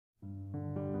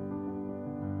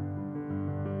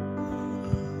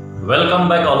Welcome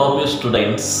back all of you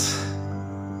students,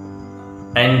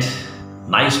 and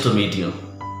nice to meet you.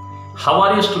 How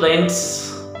are you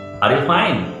students? Are you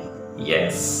fine?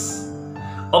 Yes.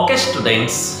 Okay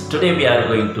students, today we are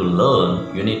going to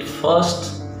learn unit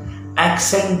first,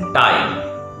 accent time.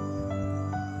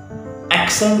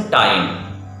 Accent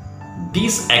time.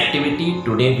 This activity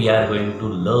today we are going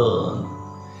to learn.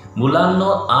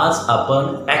 मुलांनो, आज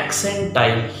आपण accent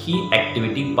time ही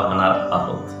activity पाहणार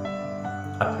आहोत.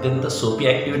 अत्यंत सोपी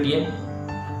activity आहे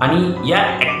आणि या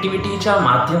ॲक्टिव्हिटीच्या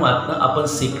माध्यमातून आपण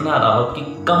शिकणार आहोत की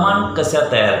कमांड कशा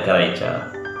तयार करायच्या,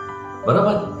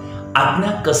 बरोबर,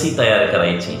 आज्ञा कशी तयार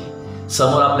करायची.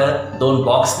 समोर आपल्या दोन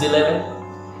बॉक्स दिलेले आहेत.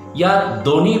 या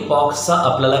दोन्ही बॉक्सचा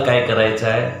आपल्याला काय करायचं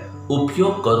आहे,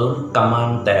 उपयोग करून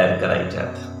कमांड तयार करायच्या.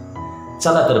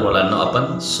 चला तर मुलांनो,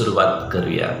 आपण सुरुवात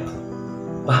करूयात.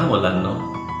 पहा मुलांनो,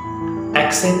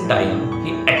 ॲक्सेंट टाइम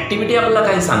ही ॲक्टिव्हिटी आपल्याला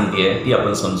काय सांगते ती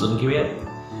आपण समजून घेऊयात.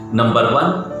 Number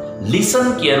 1, listen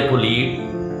carefully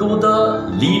to the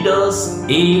leaders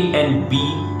A and B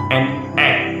and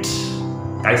act.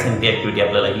 काय सांगते ॲक्टिव्हिटी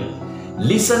आपल्याला ही?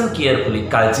 Listen carefully,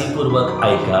 काळजीपूर्वक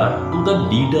ऐका. To the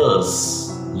leaders.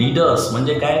 Leaders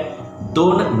म्हणजे काय?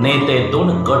 दोन नेते,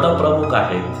 दोन गटप्रमुख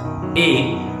आहेत, A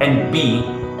and B.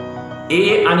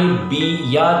 A आणि B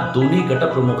या दोन्ही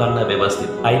गटप्रमुखांना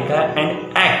व्यवस्थित ऐका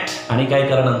and act आणि काय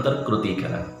करा, नंतर कृती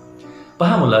करा.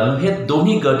 पहा मुलांनो, हे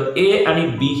दोन्ही गट ए आणि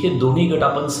बी हे दोन्ही गट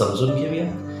आपण समजून घेऊया.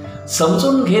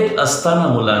 समजून घेत असताना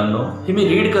मुलांनो, हे मी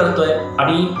रीड करतोय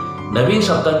आणि नवीन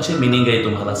शब्दांची मिनिंग आहे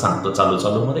तुम्हाला सांगतो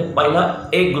चालू मध्ये. पहिला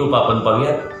एक ग्रुप आपण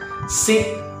पाहूयात.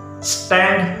 Seat,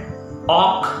 stand,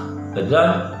 walk,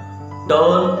 run,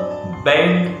 turn,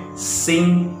 bend,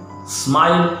 Singh,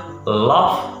 smile,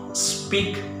 laugh,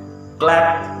 speak,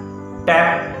 clap,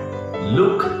 tap,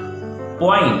 look,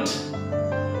 point,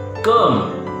 कम,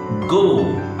 गो.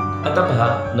 आता पहा,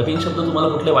 नवीन शब्द तुम्हाला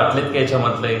कुठले वाटलेत का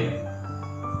याच्यामधले?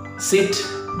 सिट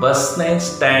बसणे,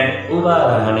 स्टँड उभा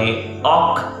राहणे,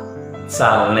 वॉक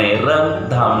चालणे, रन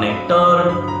धावणे,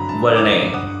 टर्न वळणे,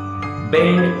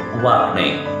 बेंड वाकणे,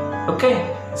 ओके,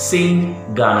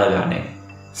 सिंग गाणं गाणे,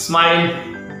 smile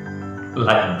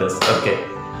like this, okay,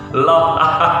 laugh,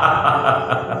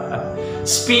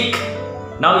 speak,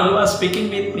 now you R speaking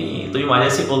with me, तुम्ही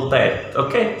माझ्याशी बोलतायत,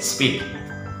 okay, speak,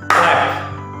 clap,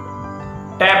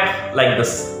 tap like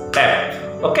this, tap,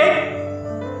 okay,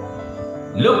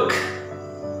 look,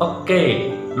 okay,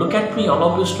 look at me, all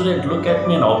of you students, look at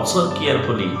me and observe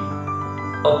carefully,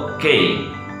 okay,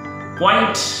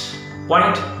 point,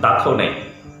 point दाखवणे.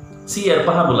 see here,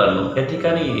 पहा मुलांनो, या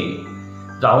ठिकाणी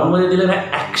round मध्ये दिलेला आहे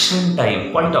action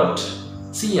time, point out.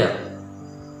 see here,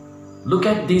 look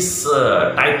at this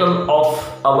title of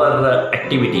our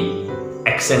activity,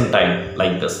 accent time,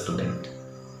 like this student.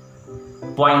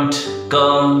 Point,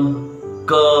 come,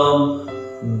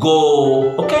 go,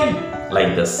 okay,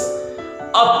 like this.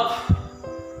 Up.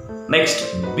 Next,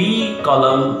 B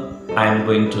column I am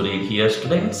going to read here,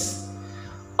 students.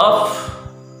 Up.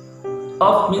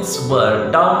 Up means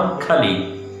word, down, khali.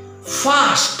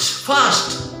 Fast,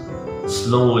 fast,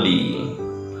 slowly.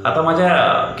 आता माझ्या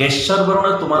gesture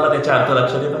वरून तुम्हाला त्याचा अर्थ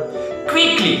लक्षात येतात.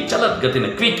 Quickly, चलत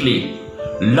गतीने, quickly,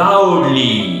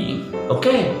 loudly,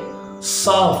 okay,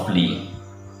 softly.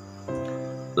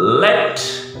 Left,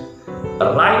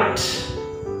 right,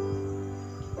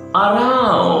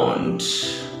 around,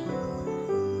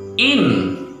 in.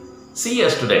 See here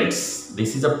students,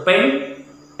 this is a pen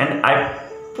and I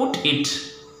put it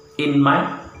in my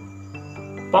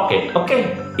pocket, okay,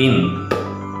 in,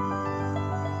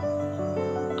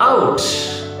 out,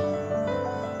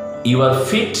 your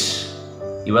feet,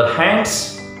 your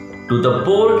hands to the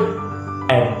board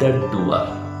at the door.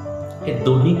 हे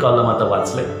दोन्ही column आता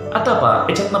वाचले. आता पहा,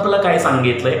 याच्यातनं आपल्याला काय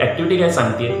सांगितलंय, activity काय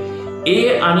सांगते,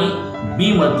 ए आणि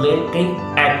बी मधले काही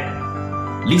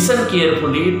act. Listen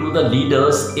carefully to the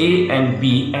leaders A and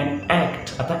B and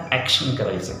act. आता ऍक्शन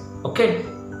करायचंय, ओके,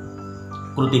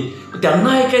 कृती.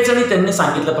 त्यांना ऐकायचं आणि त्यांनी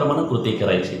सांगितल्याप्रमाणे कृती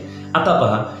करायची. आता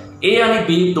पहा, ए आणि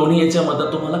बी दोन्ही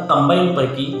याच्यामध्ये तुम्हाला कंबाईन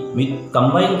पैकी मी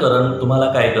कंबाईन करून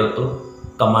तुम्हाला काय करतो,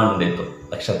 कमांड देतो.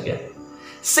 लक्षात घ्या.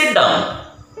 Sit down,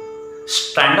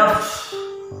 stand up,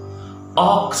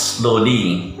 walk slowly,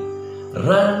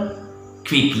 run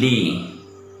quickly,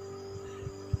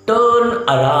 turn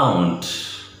around,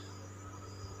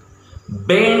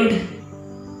 bend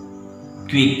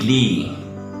quickly,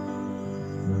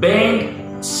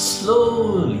 bend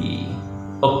slowly,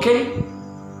 okay,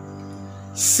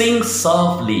 sing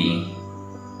softly,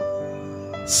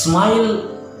 smile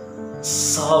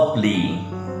softly,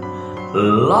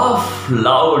 laugh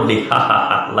loudly,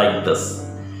 like this,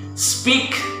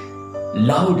 speak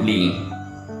loudly,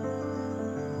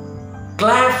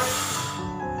 clap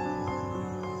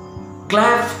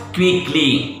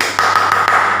quickly,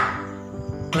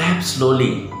 clap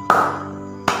slowly,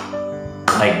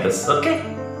 like this. Okay,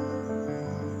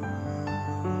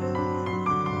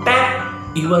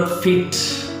 tap your feet,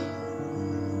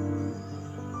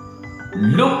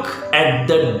 look at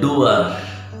the door,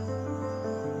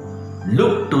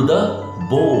 look to the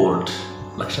board.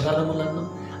 लक्षात आलं मुलांना?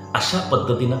 अशा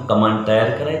पद्धतीनं command तयार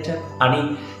करायच्या आणि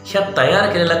ह्या तयार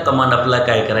केलेल्या कमांड आपल्याला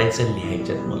काय करायचं,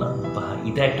 लिहायच्या मुलांना. पहा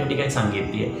इथे ऍक्टिव्हिटी काय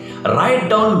सांगितली आहे, right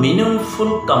down meaningful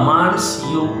commands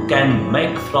you can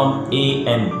make from A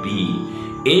and बी.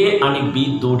 ए आणि बी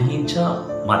दोन्हीच्या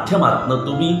माध्यमातून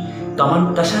तुम्ही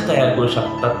कमांड कशा तयार करू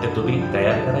शकतात ते तुम्ही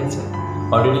तयार करायचं.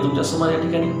 ऑलरेडी तुमच्यासमोर या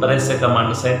ठिकाणी बरेचसे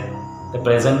कमांड्स आहेत, ते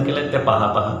प्रेझेंट केले, ते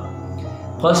पहा.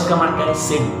 फर्स्ट कमांड काय,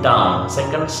 sit down.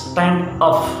 Second, stand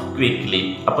up quickly.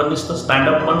 आपण नुसतं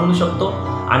स्टँडअप पण म्हणू शकतो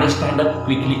आणि स्टँड अप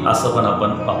क्विकली असं पण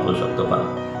आपण वापरू शकतो.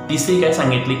 पहा तिसरी काय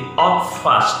सांगितली, ऑफ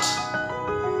फास्ट.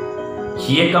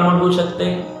 ही एक कमांड होऊ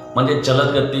शकते, म्हणजे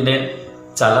जलद गतीने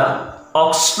चला.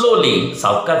 ऑक स्लोली,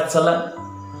 सावकाश चला.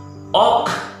 ऑक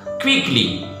क्विकली,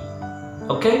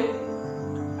 ओके,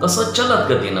 कसं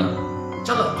जलद गतीनं,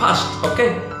 चला फास्ट. ओके,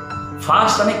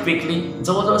 फास्ट आणि क्विकली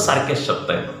जवळजवळ सारखेच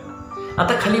शब्द आहेत.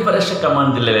 आता खाली बऱ्याचशा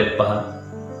कमांड दिलेल्या आहेत पहा.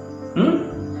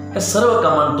 ह्या सर्व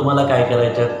कमांड तुम्हाला काय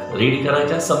करायच्यात, रीड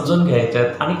करायच्या, समजून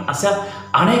घ्यायच्यात आणि अशा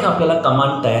अनेक आपल्याला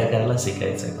कमांड तयार करायला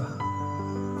शिकायचं आहे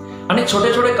पहा. आणि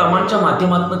छोटे छोटे कमांडच्या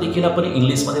माध्यमातून देखील आपण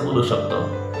इंग्लिशमध्ये बोलू शकतो.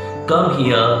 Come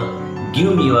here,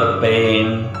 give me your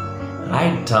pen,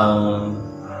 right down,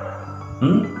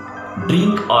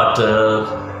 drink water,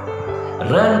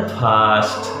 run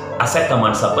fast, अशा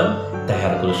कमांड्स आपण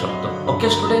तयार करू शकतो. ओके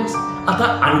स्टुडंट्स, आता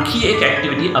आणखी एक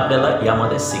ऍक्टिव्हिटी आपल्याला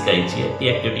यामध्ये शिकायची आहे. ती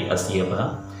ऍक्टिव्हिटी अशी आहे पहा.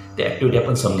 ती ऍक्टिव्हिटी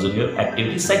आपण समजून घेऊ.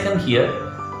 Activity second here,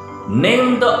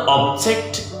 name the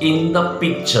object in the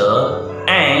picture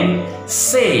and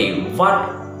say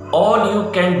what all you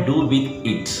can do with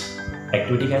it.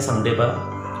 Activity काय सांगते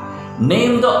पहा,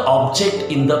 name the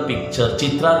object in the picture.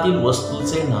 चित्रातील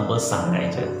वस्तूचे नाव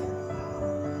सांगायचे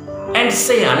अँड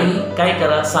से, आणि काय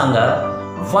करा सांगा,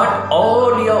 what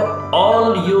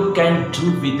all you can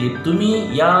do with it.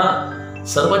 तुम्ही या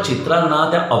सर्व चित्रांना,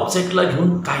 त्या ऑब्जेक्टला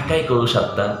घेऊन काय काय करू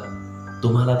शकता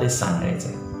तुम्हाला ते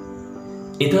सांगायचंय.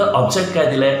 इथं ऑब्जेक्ट काय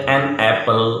दिलंय, and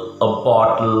Apple, a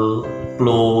bottle,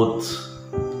 cloth,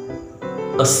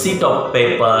 a seat of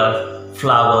paper,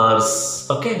 flowers.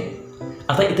 Okay,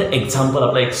 आता इथे एक्झाम्पल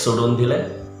आपला एक सोडून दिलंय.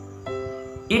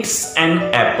 It's and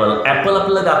Apple. ॲपल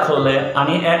आपल्याला दाखवलंय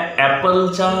आणि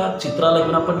ॲपलच्या चित्राला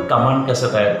घेऊन आपण कमांड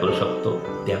कसं तयार करू शकतो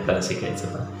ते आपल्याला शिकायचं.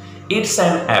 It's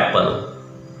and Apple,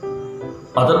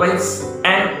 otherwise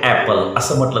and Apple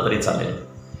असं म्हटलं तरी चालेल.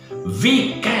 We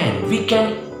can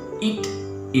it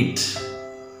it.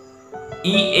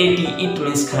 EAT, it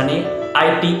means खाणे,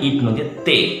 IT, इट म्हणजे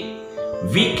ते.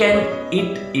 We can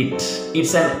it it.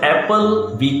 It's and Apple,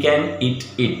 we can it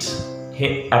it.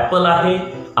 हे ॲपल आहे,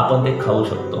 आपण ते खाऊ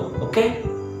शकतो. Okay,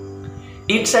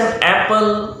 it's and Apple,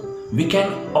 we can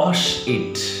wash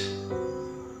it.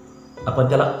 आपण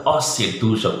त्याला वॉश इट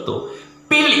धुवू शकतो.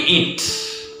 पिल इट,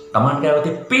 कमांड काय होते,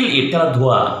 पिल इट, त्याला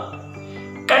धुवा.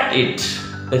 कट इट,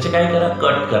 त्याचे काय करा,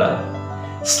 कट करा.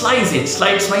 स्लाइस इट,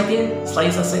 स्लाइड्स माहिती आहे,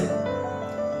 स्लाइस असेल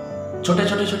छोटे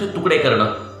छोटे छोटे तुकडे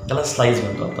करणं, त्याला स्लाइस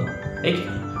म्हणतो आपण. एक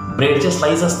ब्रेडचे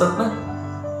स्लाइस असतात ना,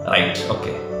 right.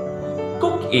 Okay,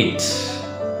 cook it,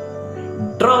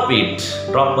 drop it.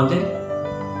 Drop म्हणजे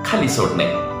खाली सोडणे.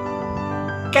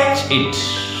 कॅच इट,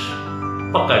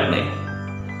 पकडणे.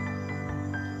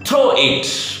 Throw it.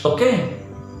 Okay,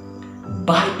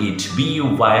 bye it,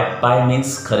 BUY, bye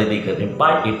means खरेदी करणे.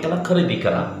 बाय इट, त्याला खरेदी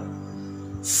करा.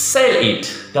 सेल इट,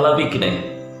 त्याला विकणे.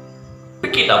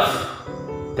 पिक इट अप,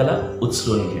 त्याला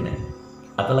उचलून घेणे.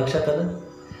 आता लक्षात आलं.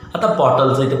 आता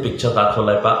बॉटलचं इथे पिक्चर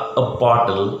दाखवलाय पा. अ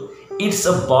बॉटल, इट्स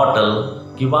अ बॉटल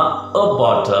किंवा अ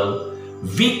bottle.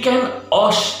 We can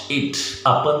wash it,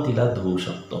 आपण तिला धुवू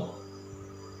शकतो.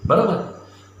 बरोबर.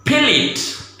 फिल इट,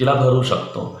 तिला भरू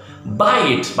शकतो.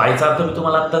 बाय इट, बायचा अर्थ मी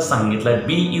तुम्हाला आता सांगितलाय.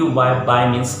 BUY, बाय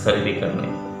मीन्स खरेदी करणे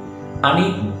आणि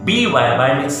BY,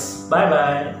 bye means by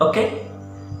bye. Okay,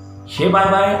 हे बाय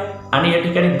बाय आणि या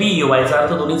ठिकाणी BUY चा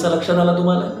अर्थ दोन्हीचा लक्षात आला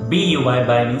तुम्हाला. BUY,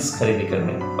 बाय मीन्स खरेदी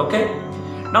करणे. Okay,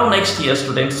 now next here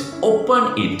students,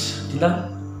 open it, तिला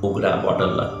उघडा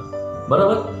बॉटलला.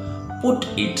 बरोबर. पुट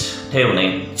इट, ठेवणे.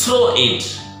 Throw it,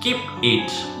 keep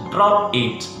it, drop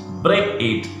it, break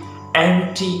it,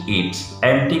 empty it.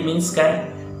 Empty means काय,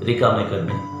 रिकामे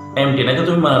करणे. एम्प्टी नाही तर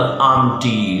तुम्ही म्हणाल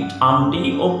आमटी.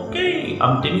 आमटी, ओके,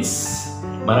 आमटी मीन्स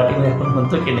मराठीमध्ये आपण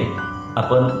म्हणतो की नाही,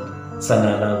 आपण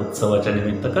सणाला उत्सवाच्या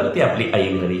निमित्त करते आपली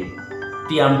आई घरी,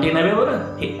 ती एम्प्टी नव्हे बरं,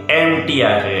 हे एम्प्टी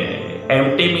आहे.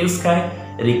 एम्प्टी मीन्स काय?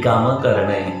 रिकामं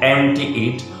करणे. Empty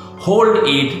it, hold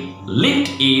it,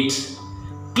 lift it,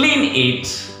 clean it,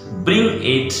 bring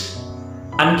it.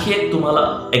 आणखी एक तुम्हाला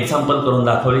एक्झाम्पल करून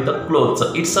दाखवली तर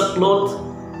क्लोथचं. It's a cloth.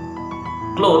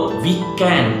 Cloth we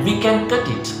can cut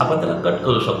it. आपण त्याला कट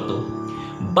करू शकतो.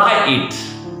 Bye it,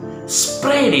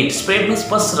 spread it. Spread means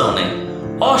पसरवणे.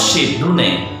 Wash it, धुणे.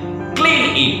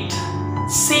 Clean it,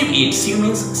 सीव it. सीव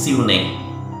means सिवणे.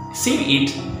 सीव it,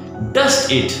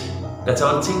 dust it.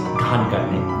 त्याच्यावरची घाण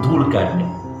काढणे, धूळ काढणे.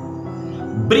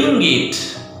 Bring it,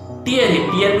 tier it.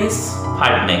 Tier means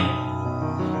फाडणे.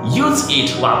 Use it,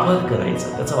 वापर करायचा,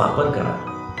 त्याचा वापर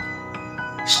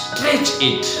करा. स्ट्रेच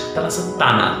इट, त्याला असं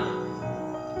ताना.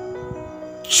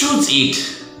 चूज इट,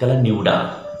 त्याला निवडा.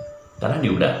 त्याला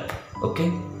निवडा. ओके.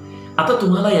 आता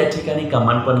तुम्हाला या ठिकाणी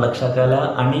कमांड पण लक्षात आला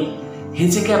आणि हे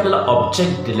जे काही आपल्याला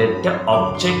ऑब्जेक्ट दिलेत त्या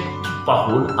ऑब्जेक्ट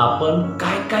पाहून आपण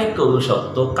काय काय करू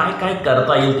शकतो, काय काय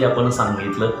करता येईल ते आपण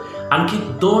सांगितलं. आणखी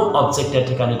 2 ऑब्जेक्ट या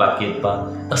ठिकाणी बाकी आहेत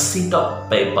पहा. अ सीट ऑफ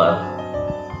पेपर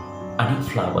आणि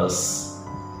फ्लावर्स.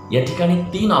 या ठिकाणी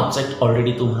 3 ऑब्जेक्ट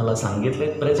ऑलरेडी तुम्हाला सांगितले,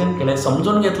 प्रेझेंट केले,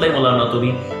 समजून घेतलंय मुलांना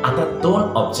तुम्ही. आता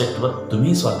 2 ऑब्जेक्टवर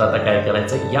तुम्ही स्वतः आता काय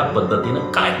करायचं, या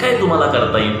पद्धतीनं काय काय तुम्हाला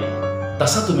करता येईल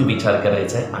तसा तुम्ही विचार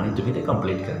करायचा आहे आणि तुम्ही ते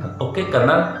कंप्लीट करणार. ओके,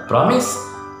 करणार? Promise?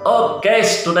 Okay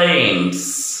students,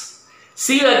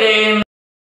 C you again.